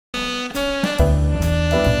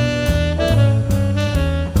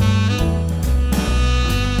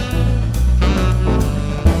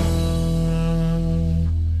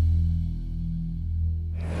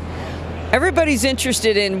Everybody's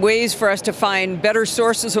interested in ways for us to find better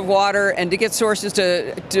sources of water and to get sources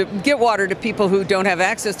to get water to people who don't have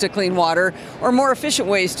access to clean water, or more efficient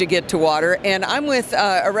ways to get to water. And I'm with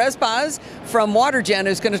Erez Paz from Watergen,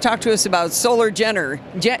 who's going to talk to us about Solar Genny.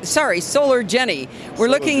 We're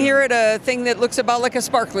looking here at a thing that looks about like a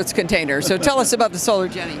Sparklets container. So tell us about the Solar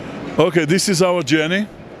Genny. Okay, this is our Genny.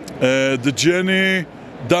 The Genny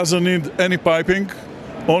doesn't need any piping,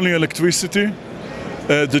 only electricity.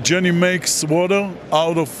 The Genny makes water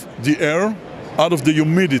out of the air, out of the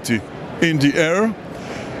humidity in the air.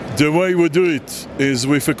 The way we do it is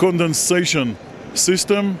with a condensation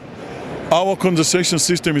system. Our condensation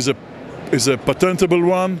system is a patentable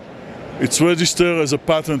one. It's registered as a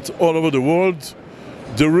patent all over the world.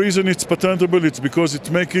 The reason it's patentable is because it's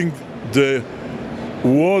making the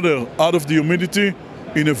water out of the humidity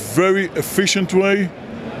in a very efficient way,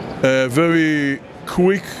 a very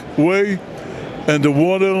quick way. And the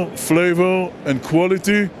water flavor and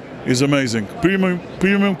quality is amazing,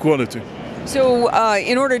 premium quality. So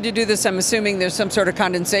in order to do this, I'm assuming there's some sort of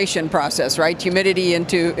condensation process, right? Humidity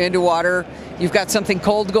into water. You've got something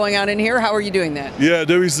cold going on in here. How are you doing that? Yeah,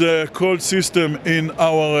 there is a cold system in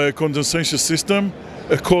our condensation system,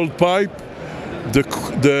 a cold pipe.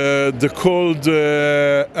 The cold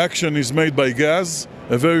action is made by gas,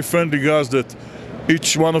 a very friendly gas that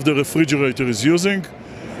each one of the refrigerator is using.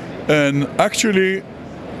 And actually,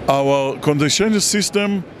 our condensation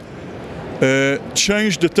system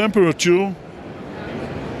changed the temperature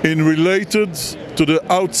in related to the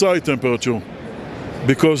outside temperature,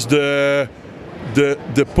 because the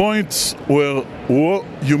point where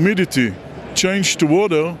humidity changed to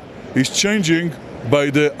water is changing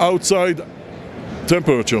by the outside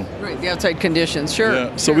temperature. Right, the outside conditions, sure.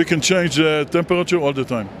 Yeah, so we can change the temperature all the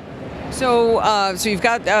time. So, so you've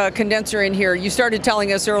got a condenser in here. You started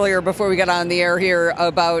telling us earlier before we got on the air here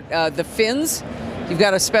about the fins. You've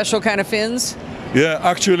got a special kind of fins? Yeah,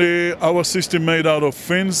 actually our system made out of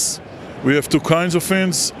fins. We have two kinds of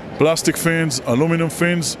fins, plastic fins, aluminum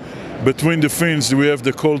fins. Between the fins we have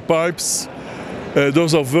the cold pipes.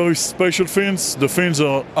 Those are very special fins. The fins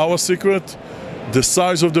are our secret. The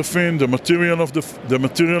size of the fin, the material of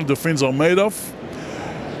the fins are made of.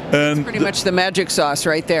 And it's pretty much the magic sauce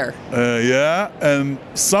right there. Yeah, and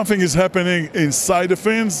something is happening inside the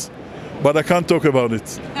fins, but I can't talk about it.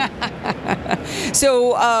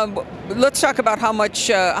 So let's talk about how much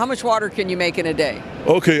water can you make in a day?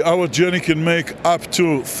 Okay, our Genny can make up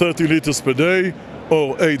to 30 liters per day,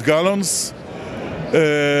 or 8 gallons.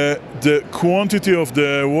 The quantity of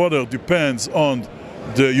the water depends on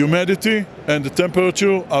the humidity and the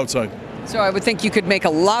temperature outside. So I would think you could make a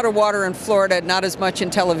lot of water in Florida, not as much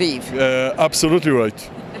in Tel Aviv. Absolutely right.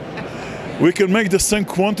 We can make the same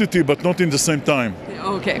quantity, but not in the same time.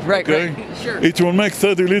 Okay, right, okay? Right, sure. It will make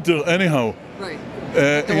 30 liters anyhow. Right.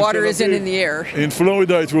 The water isn't in the air. In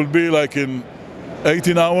Florida, it will be like in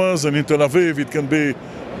 18 hours, and in Tel Aviv, it can be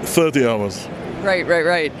 30 hours. Right, right,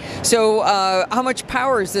 right. So how much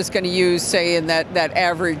power is this going to use, say, in that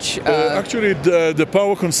average? Actually, the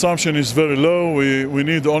power consumption is very low. We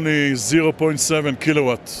need only 0.7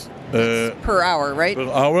 kilowatts. Per hour, right? Per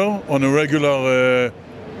hour on a regular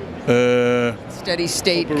steady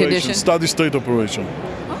state operation, condition? Steady state operation.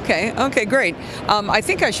 Okay, okay, great. I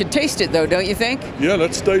think I should taste it though, don't you think? Yeah,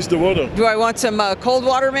 let's taste the water. Do I want some cold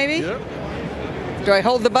water maybe? Yeah. Do I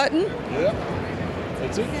hold the button? Yeah,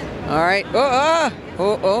 that's it. All right.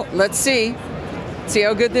 Oh, let's see. See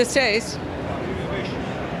how good this tastes.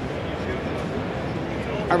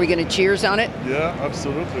 Are we going to cheers on it? Yeah,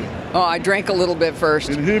 absolutely. Oh, I drank a little bit first.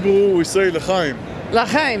 In Hebrew, we say l'chaim.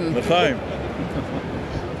 L'chaim. L'chaim.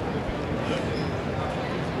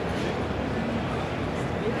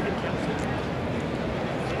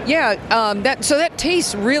 Yeah, so that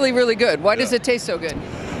tastes really, really good. Why does it taste so good?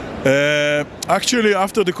 Actually,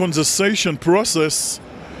 after the condensation process,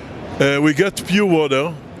 we get pure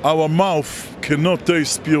water. Our mouth cannot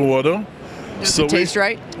taste pure water. Does it taste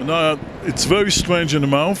right? No, it's very strange in the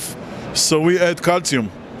mouth. So we add calcium.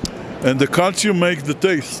 And the calcium makes the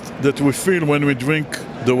taste that we feel when we drink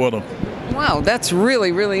the water. Wow, that's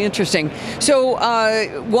really, really interesting. So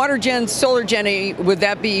Watergen, Solar Genny, would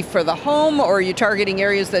that be for the home, or are you targeting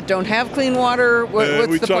areas that don't have clean water?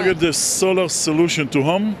 We target the solar solution to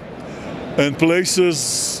home and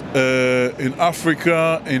places in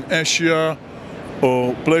Africa, in Asia,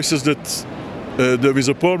 or places that there is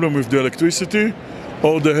a problem with the electricity,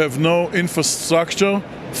 or they have no infrastructure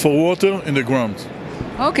for water in the ground.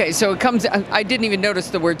 Okay, so it comes, I didn't even notice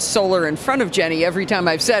the word solar in front of Genny every time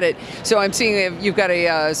I've said it. So I'm seeing you've got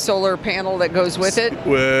a solar panel that goes with it?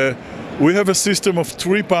 We have a system of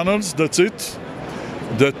 3 panels, that's it.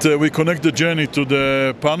 that we connect the Genny to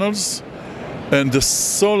the panels, and the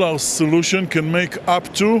solar solution can make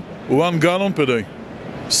up to 1 gallon per day.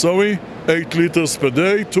 Sorry, 8 liters per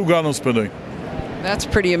day, 2 gallons per day. That's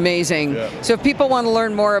pretty amazing. Yeah. So if people want to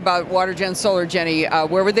learn more about Watergen Solar Genny,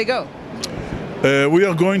 where would they go? We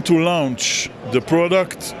are going to launch the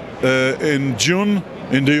product in June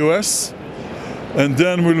in the US, and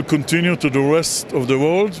then we'll continue to the rest of the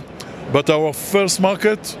world. But our first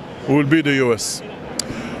market will be the US.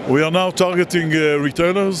 We are now targeting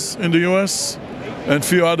retailers in the US and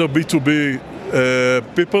few other B2B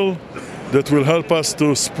people that will help us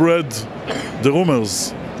to spread the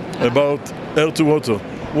rumors about air to water,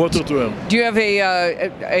 water to air. Do you have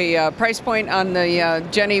a price point on the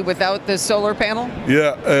Genny without the solar panel?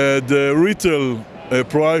 Yeah, the retail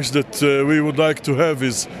price that we would like to have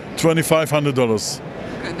is $2,500.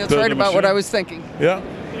 That's right about what I was thinking. Yeah,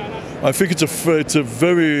 I think it's a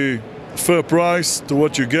very fair price to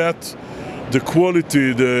what you get. The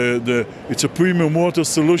quality, it's a premium water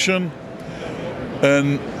solution,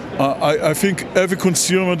 and I think every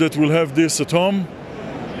consumer that will have this at home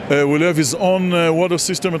will have his own water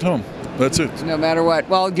system at home. That's it. No matter what.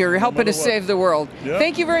 Well, you're helping to save the world. Yeah.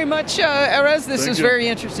 Thank you very much, Erez. This Thank was you. very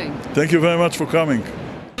interesting. Thank you very much for coming.